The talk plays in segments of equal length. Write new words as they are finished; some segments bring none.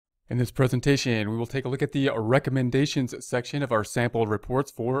In this presentation, we will take a look at the recommendations section of our sample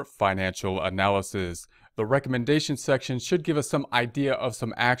reports for financial analysis. The recommendations section should give us some idea of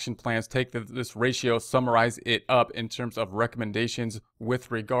some action plans. Take this ratio, summarize it up in terms of recommendations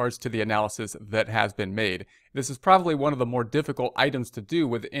with regards to the analysis that has been made. This is probably one of the more difficult items to do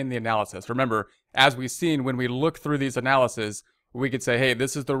within the analysis. Remember, as we've seen when we look through these analyses, we could say, hey,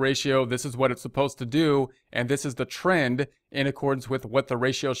 this is the ratio, this is what it's supposed to do, and this is the trend in accordance with what the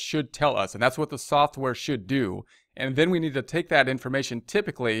ratio should tell us. And that's what the software should do. And then we need to take that information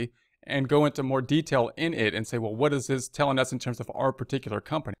typically and go into more detail in it and say, well, what is this telling us in terms of our particular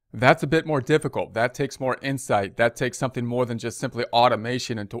company? That's a bit more difficult. That takes more insight. That takes something more than just simply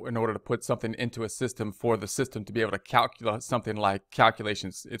automation in order to put something into a system for the system to be able to calculate something like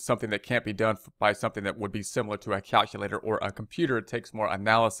calculations. It's something that can't be done by something that would be similar to a calculator or a computer. It takes more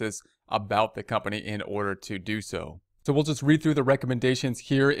analysis about the company in order to do so. So we'll just read through the recommendations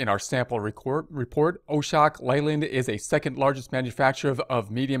here in our sample report. Ashok Leyland is a second largest manufacturer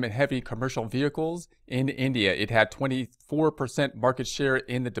of medium and heavy commercial vehicles in India. It had 24% market share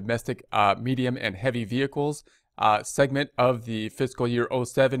in the domestic medium and heavy vehicles segment of the fiscal year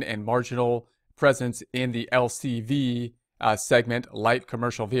 07 and marginal presence in the LCV segment, light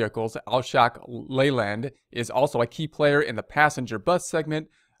commercial vehicles. Ashok Leyland is also a key player in the passenger bus segment,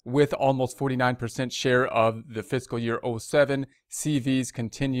 with almost 49% share of the fiscal year 07. CVs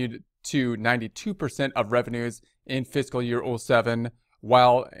continued to 92% of revenues in fiscal year 07,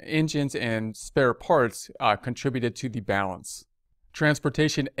 while engines and spare parts contributed to the balance.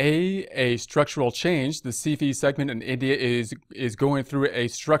 Transportation a structural change. The CV segment in India is going through a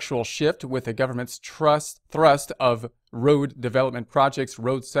structural shift with the government's thrust of road development projects.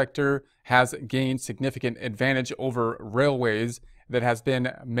 Road sector has gained significant advantage over railways that has been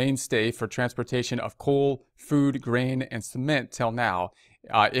mainstay for transportation of coal, food, grain, and cement till now.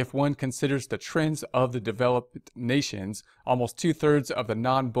 If one considers the trends of the developed nations, almost 2/3 of the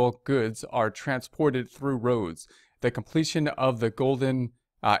non-bulk goods are transported through roads. The completion of the Golden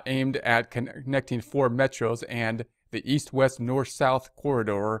aimed at connecting 4 metros and the east-west north-south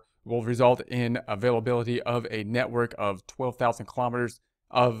corridor will result in availability of a network of 12,000 kilometers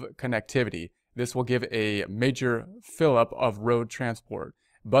of connectivity. This will give a major fill-up of road transport.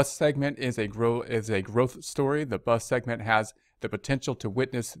 Bus segment is a growth story. The bus segment has the potential to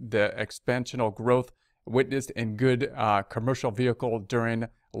witness the expansional growth witnessed in good commercial vehicle during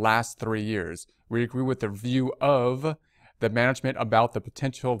last 3 years. We agree with the view of the management about the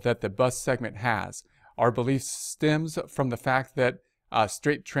potential that the bus segment has. Our belief stems from the fact that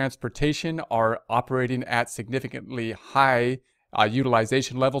straight transportation are operating at significantly high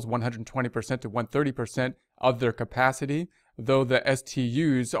utilization levels, 120% to 130% of their capacity, though the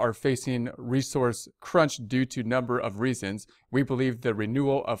STUs are facing resource crunch due to number of reasons. We believe the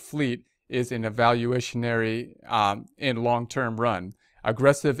renewal of fleet is an evaluationary in long-term run.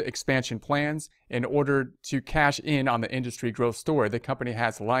 Aggressive expansion plans. In order to cash in on the industry growth story, the company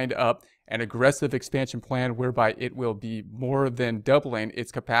has lined up an aggressive expansion plan whereby it will be more than doubling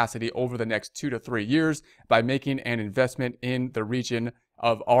its capacity over the next 2 to 3 years by making an investment in the region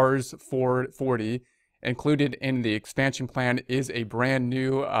of Rs 440. Included in the expansion plan is a brand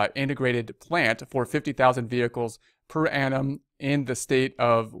new integrated plant for 50,000 vehicles per annum in the state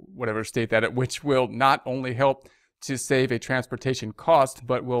of whatever state that it, which will not only help to save a transportation cost,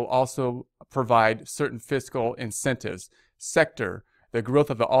 but will also provide certain fiscal incentives. Sector. The growth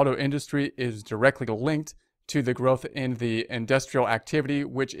of the auto industry is directly linked to the growth in the industrial activity,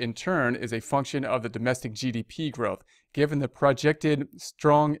 which in turn is a function of the domestic GDP growth. Given the projected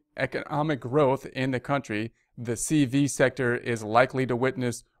strong economic growth in the country, the CV sector is likely to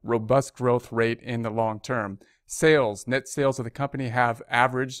witness robust growth rate in the long term. Sales. Net sales of the company have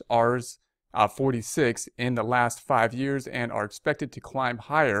averaged Rs 46 in the last 5 years and are expected to climb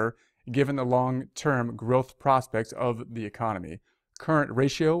higher given the long-term growth prospects of the economy. Current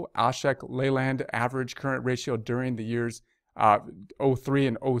ratio. Ashok Leyland average current ratio during the years 03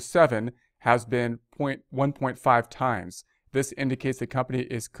 and 07 has been 1.5 times. This indicates the company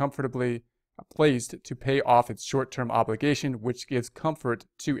is comfortably placed to pay off its short-term obligation, which gives comfort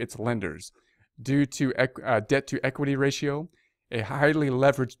to its lenders. Due to debt-to-equity ratio, a highly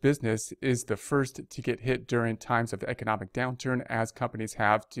leveraged business is the first to get hit during times of economic downturn, as companies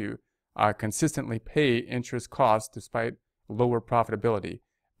have to consistently pay interest costs despite lower profitability.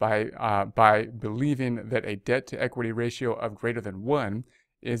 By believing that a debt-to-equity ratio of greater than 1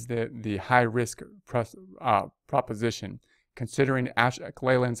 is the high-risk proposition, considering Ashok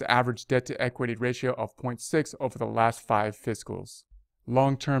Leyland's average debt-to-equity ratio of 0.6 over the last 5 fiscals.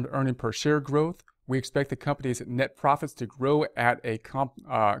 Long-term earning per share growth. We expect the company's net profits to grow at a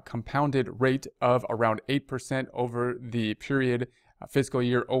compounded rate of around 8% over the period fiscal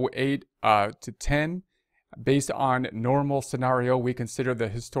year 08 to 10. Based on normal scenario, we consider the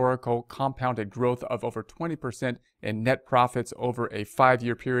historical compounded growth of over 20% in net profits over a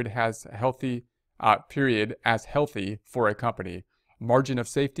 5-year period as healthy for a company. Margin of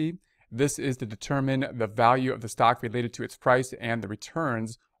safety. This is to determine the value of the stock related to its price and the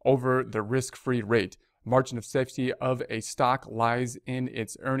returns over the risk-free rate. Margin of safety of a stock lies in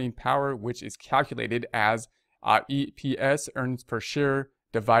its earning power, which is calculated as EPS, earnings per share,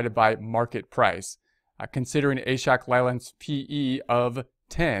 divided by market price. Considering Ashok Leyland's PE of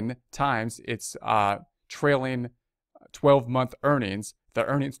 10 times its trailing 12-month earnings, the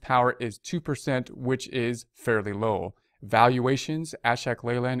earnings power is 2%, which is fairly low. Valuations. Ashok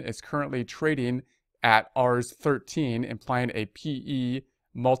Leyland is currently trading at Rs 13, implying a PE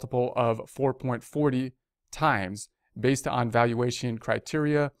multiple of 4.40 times. Based on valuation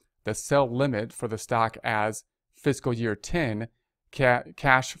criteria, the sell limit for the stock as fiscal year 10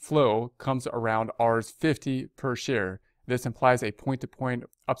 cash flow comes around Rs 50 per share. This implies a point-to-point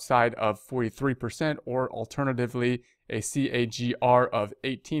upside of 43%, or alternatively a CAGR of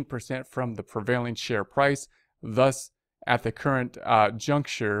 18% from the prevailing share price. Thus, at the current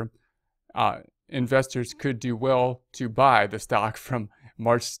juncture, investors could do well to buy the stock from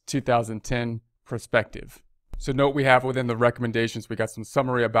March 2010 perspective. So note we have within the recommendations, we got some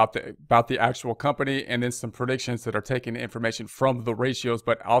summary about the actual company, and then some predictions that are taking information from the ratios,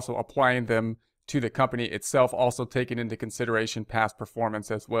 but also applying them to the company itself, also taking into consideration past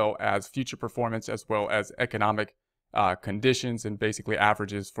performance as well as future performance, as well as economic conditions and basically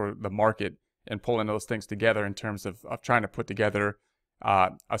averages for the market, and pulling those things together in terms of trying to put together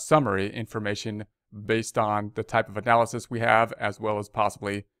a summary information based on the type of analysis we have, as well as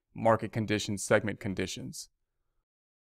possibly market conditions, segment conditions.